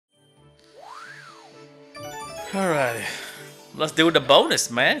Alright. Let's do the bonus,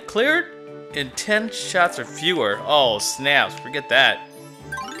 man. Cleared in 10 shots or fewer. Oh, snaps. Forget that.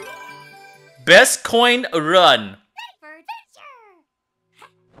 Best coin run.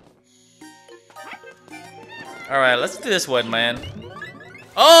 Alright, let's do this one, man.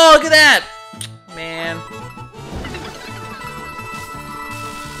 Oh, look at that! Man.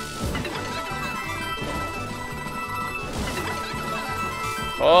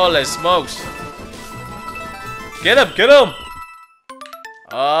 Holy smokes. Get him, get him!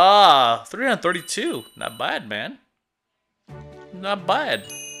 Ah, 332. Not bad, man. Not bad.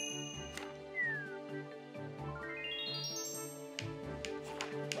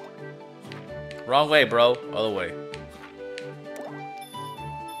 Wrong way, bro. Other way.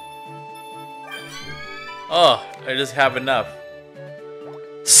 Oh, I just have enough.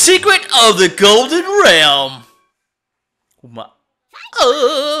 Secret of the Golden Realm.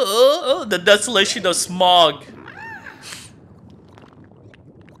 Oh, the desolation of smog.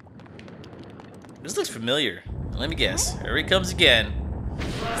 This looks familiar. Let me guess. Here he comes again.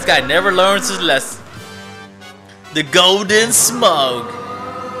 This guy never learns his lesson. The Golden Smog.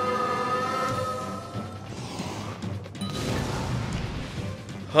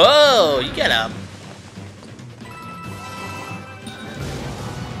 Oh, you got him.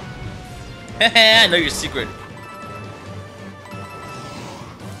 I know your secret.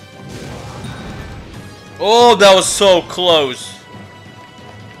 Oh, that was so close.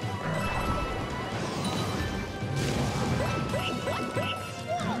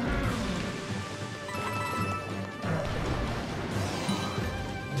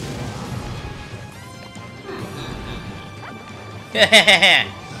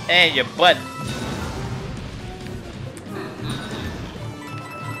 Hey, your butt.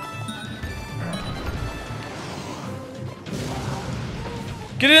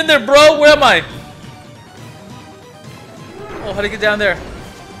 Get in there, bro. Where am I? Oh, how to get down there?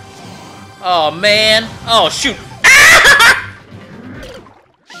 Oh, man. Oh, shoot. Ah!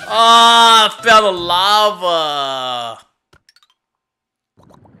 Oh, I fell in lava.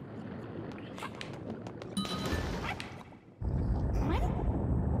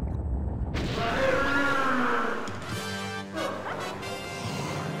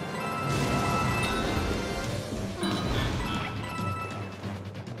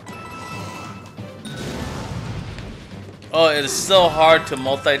 Oh, it is so hard to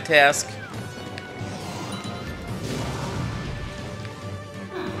multitask.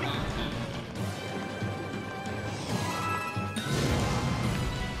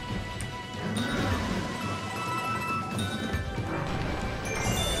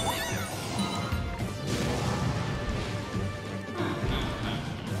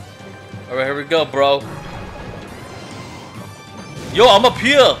 Alright, here we go, bro. Yo, I'm up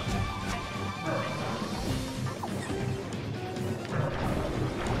here.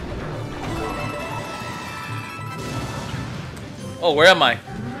 Oh, where am I?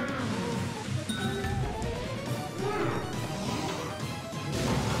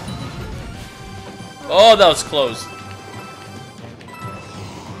 Oh, that was close.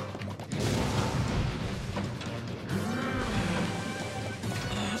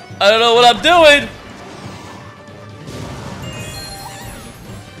 I don't know what I'm doing.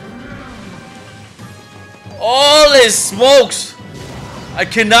 Holy smokes! I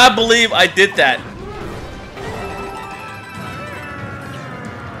cannot believe I did that.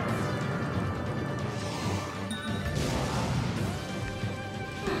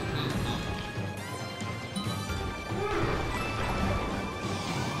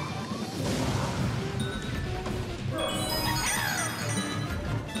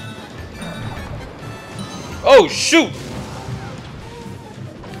 Oh, shoot!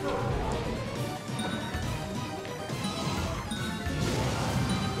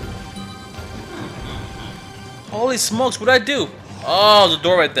 Holy smokes, what'd I do? Oh, there's a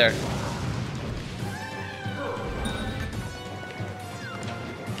door right there.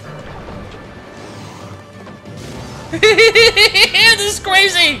 This is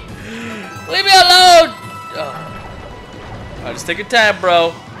crazy! Leave me alone! Oh. Alright, just take your time,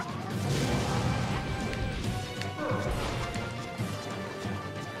 bro.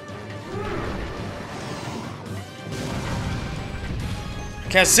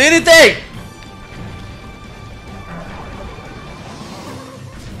 Can't see anything!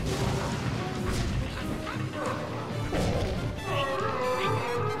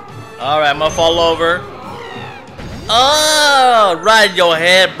 Alright, I'm gonna fall over. Oh! Right in your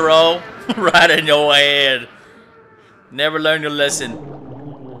head, bro. Right in your head. Never learned your lesson.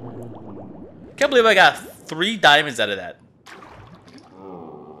 Can't believe I got 3 diamonds out of that.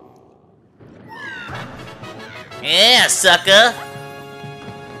 Yeah, sucker.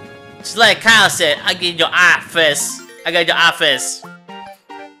 Just like Kyle said, I get your office. I got your office.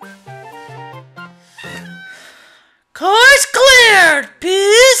 Course cleared!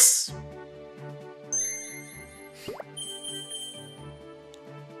 Peace!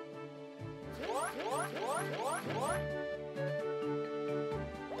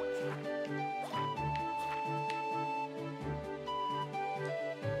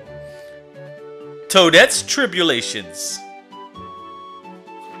 Toadette's Tribulations.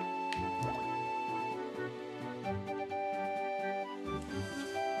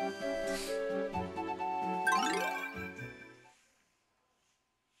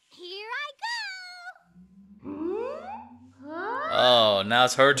 Oh, now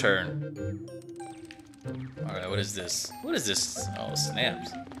it's her turn. Alright, what is this? What is this? Oh,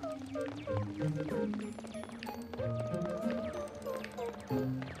 snaps.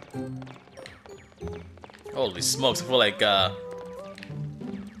 Holy smokes, I feel like,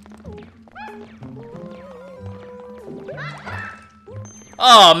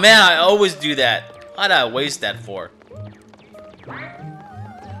 oh man, I always do that. Why'd I waste that for?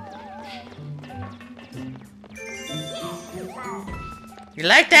 You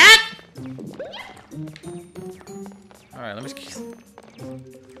like that? Alright, let me just...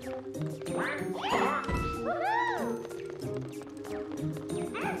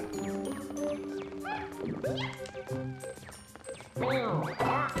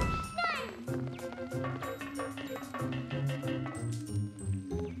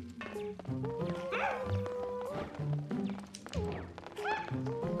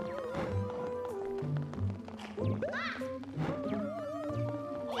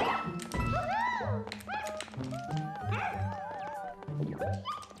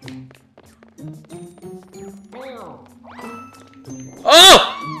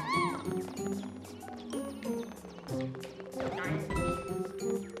 Oh!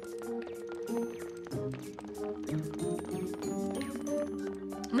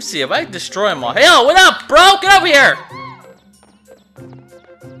 Let me see if I can destroy them all. Hey, yo, what up, bro? Get over here!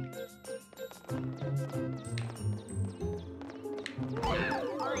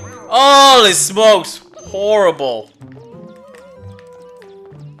 Holy smokes! Horrible.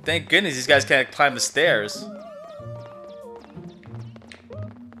 Thank goodness these guys can't climb the stairs.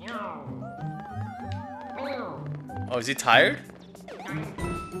 Oh, is he tired?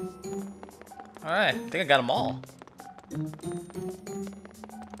 Alright, I think I got them all.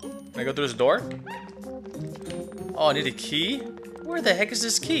 Can I go through this door? Oh, I need a key? Where the heck is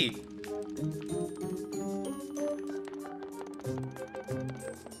this key?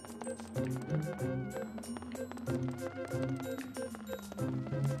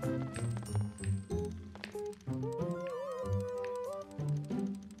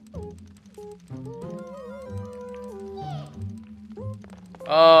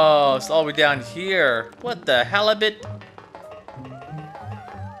 Oh, it's all the way down here. What the halibut?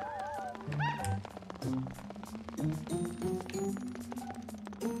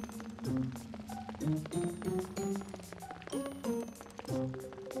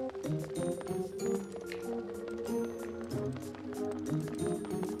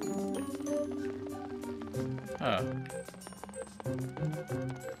 Huh.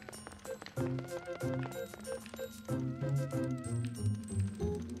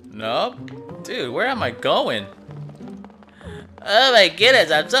 Nope. Dude, where am I going? Oh my goodness,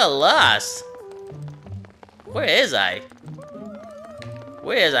 I'm so lost. Where is I?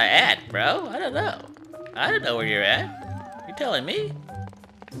 Where is I at, bro? I don't know. I don't know where you're at. You telling me?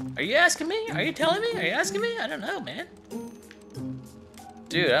 Are you asking me? Are you telling me? Are you asking me? I don't know, man.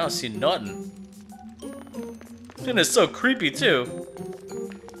 Dude, I don't see nothing. And it's so creepy, too.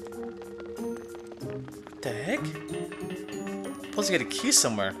 What the heck? I'm supposed to get a key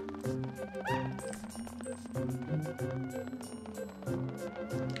somewhere.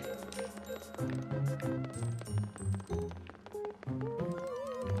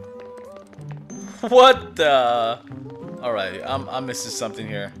 What the? Alright, I'm missing something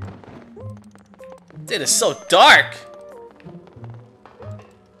here. Dude, it's so dark.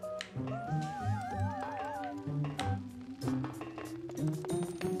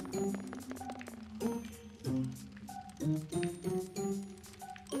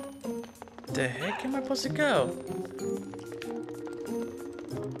 The heck am I supposed to go?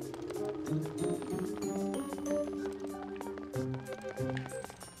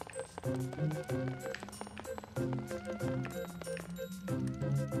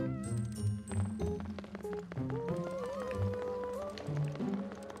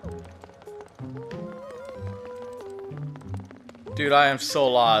 Dude, I am so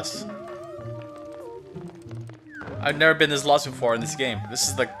lost. I've never been this lost before in this game. This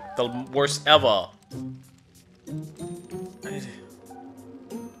is like the worst ever.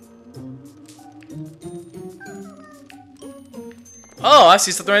 Oh, I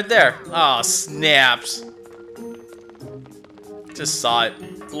see something right there. Oh, snaps. Just saw it.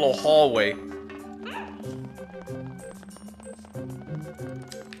 It's a little hallway.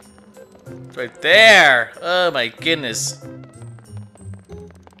 It's right there. Oh my goodness.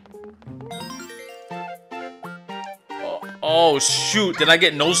 Oh shoot, did I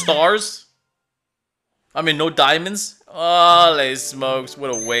get no stars? I mean no diamonds? Holy smokes,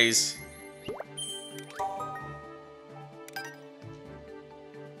 what a waste.